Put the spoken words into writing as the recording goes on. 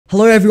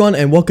Hello everyone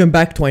and welcome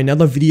back to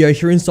another video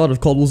here inside of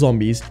Cold War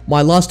Zombies.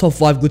 My last top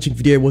 5 glitching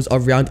video was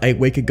around a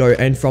week ago,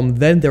 and from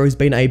then there has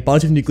been a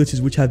bunch of new glitches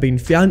which have been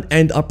found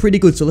and are pretty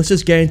good, so let's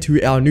just get into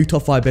our new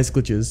top 5 best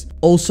glitches.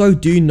 Also,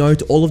 do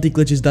note all of the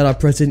glitches that are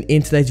present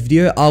in today's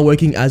video are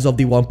working as of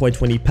the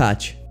 1.20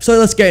 patch. So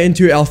let's get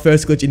into our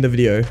first glitch in the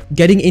video.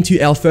 Getting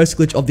into our first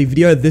glitch of the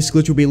video, this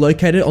glitch will be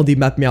located on the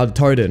map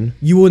Toten.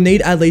 You will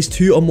need at least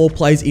 2 or more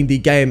players in the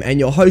game, and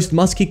your host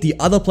must kick the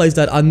other players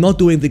that are not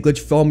doing the glitch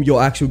from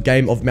your actual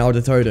game of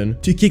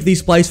Toten. To kick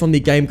these players from the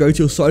game, go to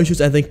your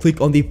socials and then click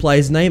on the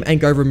player's name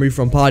and go remove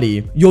from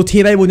party. Your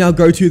teammate will now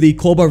go to the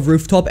Corba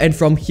rooftop, and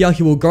from here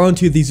he will go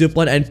onto the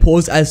zipline and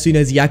pause as soon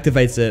as he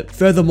activates it.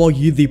 Furthermore,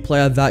 you, the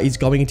player that is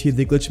going into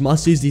the glitch,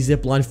 must use the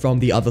zipline from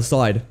the other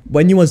side.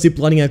 When you are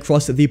ziplining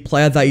across, the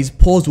player that is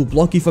paused will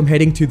block you from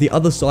heading to the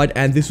other side,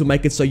 and this will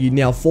make it so you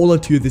now fall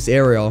into this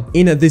area.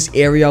 In this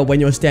area, when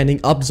you're standing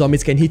up,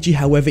 zombies can hit you.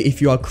 However,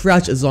 if you are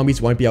crouched,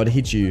 zombies won't be able to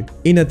hit you.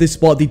 In this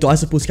spot, the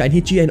disciples can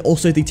hit you, and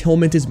also the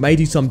tormentors may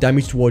do some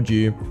damage towards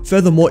you.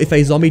 Furthermore, if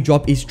a zombie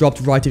drop is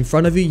dropped right in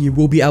front of you, you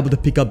will be able to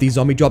pick up the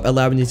zombie drop,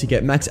 allowing you to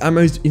get max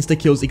ammos, insta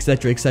kills,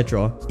 etc,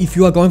 etc. If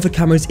you are going for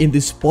cameras in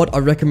this spot, I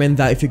recommend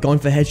that if you're going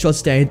for headshots,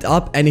 stand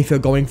up, and if you're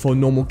going for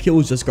normal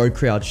kills, just go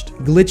crouched.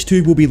 Glitch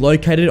 2 will be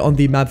located on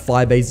the map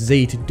firebase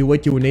Z. To do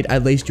it, you will need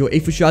at least your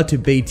aether shard to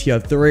be tier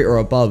 3 or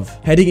above.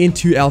 Heading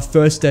into our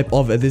first step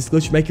of this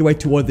glitch, make your way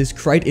toward this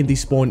crate in the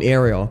spawn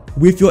area.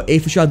 With your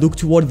aether shard, look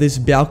toward this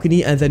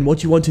balcony, and then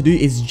what you want to do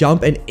is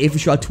jump and aether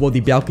shard toward the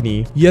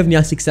balcony. You have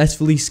now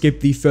successfully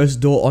skipped the first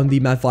door on the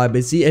map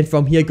firebase Z, and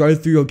from here go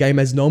through your game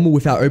as normal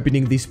without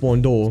opening the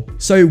spawn door.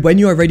 So when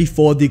you are ready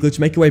for the glitch,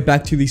 make your way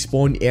back to the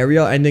spawn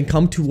area and then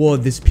come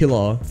toward this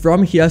pillar.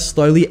 From here,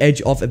 slowly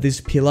edge off at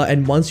this pillar,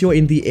 and once you're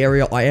in the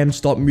area,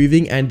 stop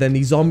moving, and then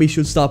the zombies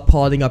should start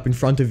piling up in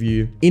front of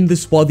you. In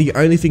this spot, the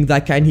only thing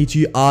that can hit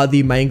you are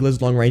the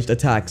Mangler's long-range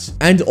attacks.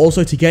 And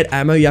also, to get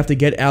ammo, you have to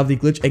get out of the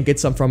glitch and get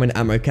some from an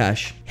ammo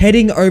cache.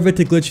 Heading over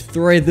to glitch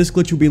 3, this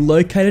glitch will be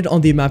located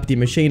on the map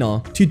Machine.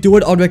 To do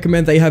it, I'd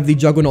recommend that you have the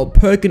Juggernaut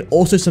perk and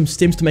also some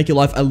stims to make your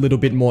life a little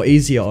bit more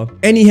easier.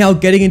 Anyhow,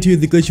 getting into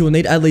the glitch, you will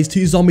need at least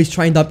 2 zombies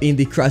trained up in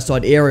the crash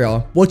site area.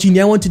 What you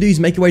now want to do is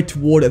make your way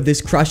toward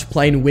this crash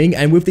plane wing,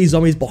 and with these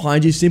zombies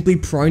behind you, simply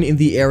prone in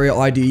the area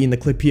ID in the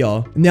clip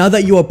here. Now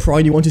that you are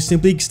prone, you want to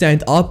simply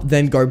stand up,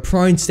 then go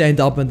prone, stand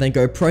up, and then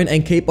go prone,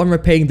 and keep on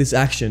repeating this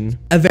action.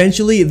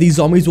 Eventually, these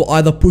zombies will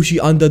either push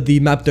you under the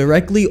map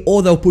directly,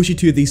 or they'll push you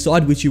to the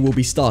side, which you will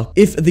be stuck.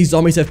 If these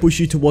zombies have pushed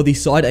you toward the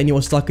side and you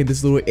are stuck in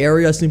this little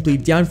area, simply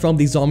down from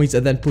the zombies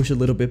and then push a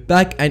little bit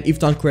back, and if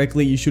done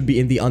correctly, you should be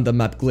in the under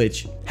map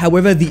glitch.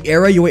 However, the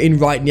area you are in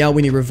right now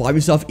when you revive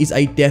yourself is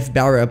a death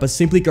barrier, but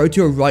simply go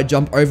to a right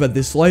jump over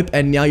this slope,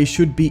 and now you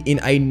should be in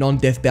a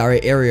non-death barrier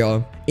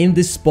area. In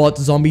this spot,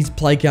 zombies,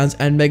 playgrounds,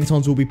 and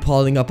megatons will be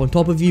piling up on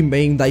top of you,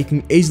 meaning that you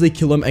can easily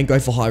kill them and go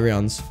for high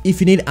rounds.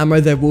 If you need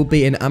ammo, there will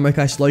be an ammo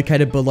cache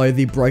located below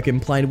the broken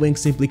plane wing.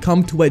 Simply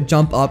come to it,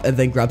 jump up, and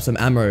then grab some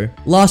ammo.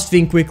 Last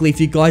thing quickly, if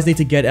you guys need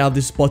to get out of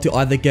this spot to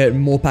either get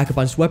more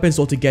pack-a-punch weapons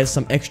or to get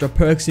some extra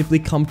perks, simply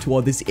come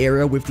toward this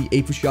area with the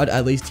aether shard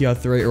at least tier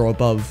 3 or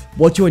above.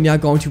 What you are now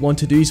going to want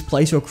to do is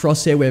place your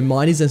crosshair where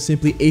mine is and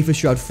simply aether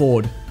shard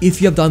forward. If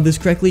you have done this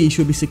correctly, you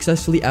should be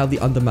successfully out of the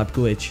undermap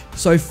glitch.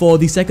 So for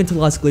the second to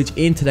last glitch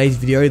in today's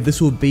video, this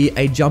will be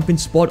a jumping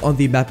spot on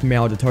the map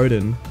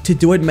Toten. To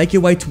do it, make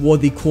your way toward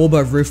the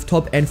Corba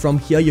rooftop, and from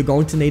here you're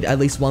going to need at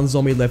least 1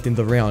 zombie left in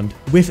the round.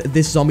 With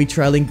this zombie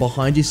trailing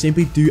behind you,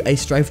 simply do a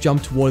strafe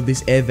jump toward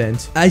this air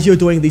vent. As you're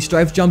doing the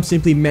strafe jump,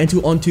 simply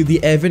mantle onto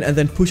the air vent and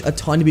then push a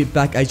tiny bit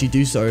back as you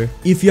do so.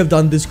 If you have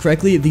done this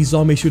correctly, the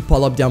zombie should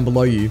pile up down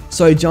below you.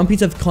 So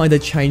jumpies have kind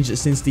of changed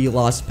since the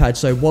last patch,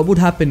 so what would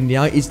happen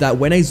now is that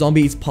when a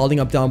zombie is piling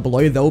up down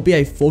below, there will be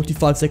a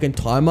 45-second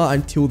timer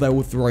until they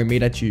will throw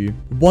meat at you.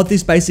 What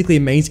this basically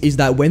means is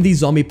that when the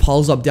zombie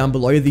piles up down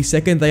below you, the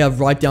second they are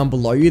right down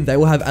below you, they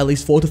will have at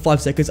least 4 to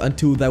 5 seconds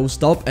until they will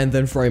stop and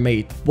then throw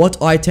meat. What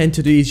I tend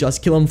to do is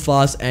just kill them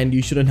fast, and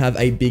you shouldn't have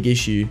a big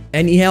issue.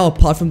 Anyhow,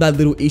 apart from that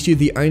little issue,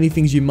 the only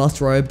things you must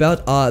worry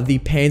about are the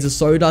Panzer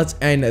Soldaten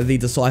and the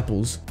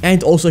Disciples.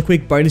 And also,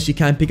 quick bonus, you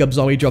can pick up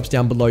zombie drops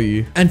down below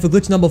you. And for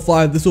glitch number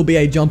 5, this will be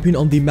a jump in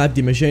on the map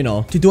Machine.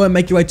 To do it,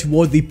 make your way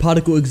toward the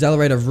particle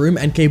accelerator room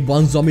and keep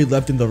 1 zombie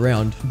left in the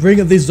round.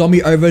 Bring this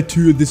zombie over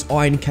to this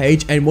iron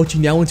cage, and what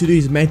you now want to do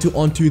is mantle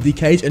onto the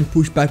cage and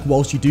push back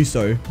whilst you do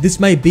so. This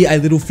may be a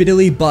little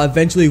fiddly, but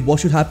eventually what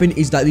should happen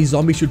is that the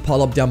zombie should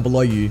pile up down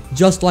below you.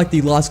 Just like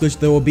the last glitch,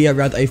 there will be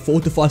around a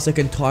 4 to 5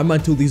 second timer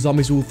until the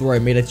zombies will throw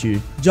meat at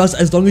you. Just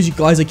as long as you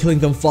guys are killing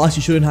them fast,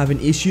 you shouldn't have an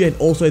issue, and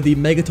also the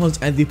megatons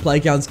and the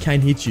playgrounds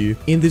can hit you.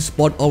 In this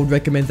spot, I would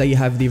recommend that you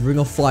have the Ring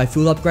of Fire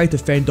field upgrade to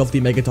fend off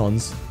the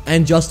megatons.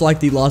 And just like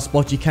the last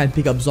spot, you can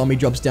pick up zombie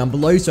drops down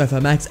below, so if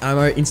a max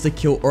ammo, insta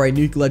kill, or a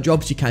nuclear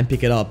drops, you can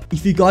pick it up.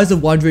 If you guys guys are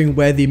wondering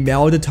where the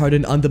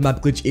Toten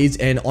undermap glitch is,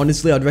 and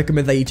honestly I'd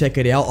recommend that you check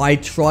it out. I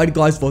tried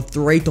guys for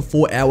 3 to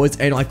 4 hours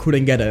and I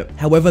couldn't get it.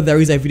 However, there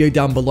is a video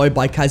down below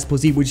by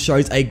Kazpussy which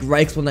shows a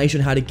great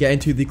explanation how to get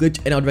into the glitch,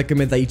 and I'd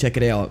recommend that you check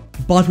it out.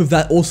 But with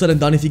that all said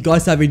and done, if you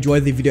guys have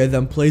enjoyed the video,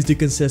 then please do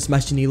consider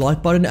smashing the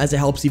like button, as it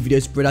helps the video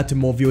spread out to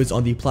more viewers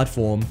on the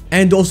platform.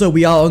 And also,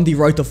 we are on the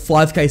road to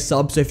 5k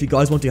subs, so if you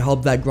guys want to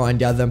help that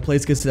grind out, then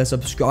please consider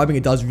subscribing.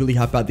 It does really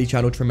help out the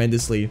channel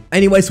tremendously.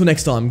 Anyways, till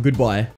next time, goodbye.